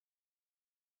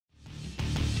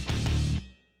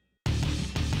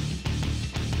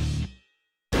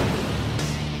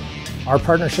Our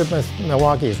partnership with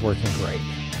Milwaukee is working great,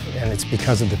 and it's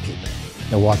because of the people.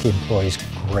 Milwaukee employs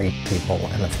great people,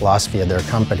 and the philosophy of their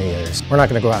company is, we're not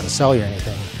going to go out and sell you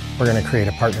anything. We're going to create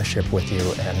a partnership with you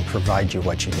and provide you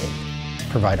what you need,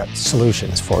 provide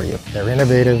solutions for you. They're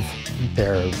innovative,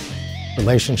 they're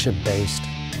relationship-based,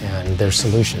 and they're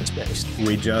solutions-based.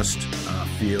 We just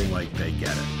feel like they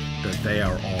get it, that they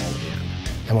are all in.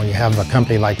 And when you have a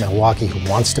company like Milwaukee who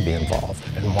wants to be involved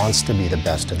and wants to be the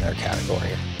best in their category,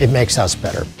 it makes us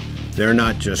better. They're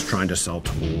not just trying to sell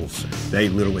tools. They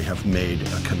literally have made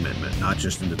a commitment, not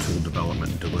just into tool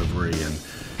development and delivery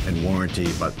and warranty,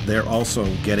 but they're also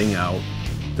getting out,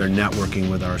 they're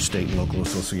networking with our state and local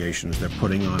associations, they're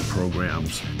putting on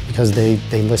programs. Because they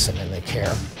listen and they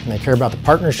care. And they care about the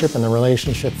partnership and the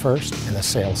relationship first and the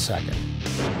sales second.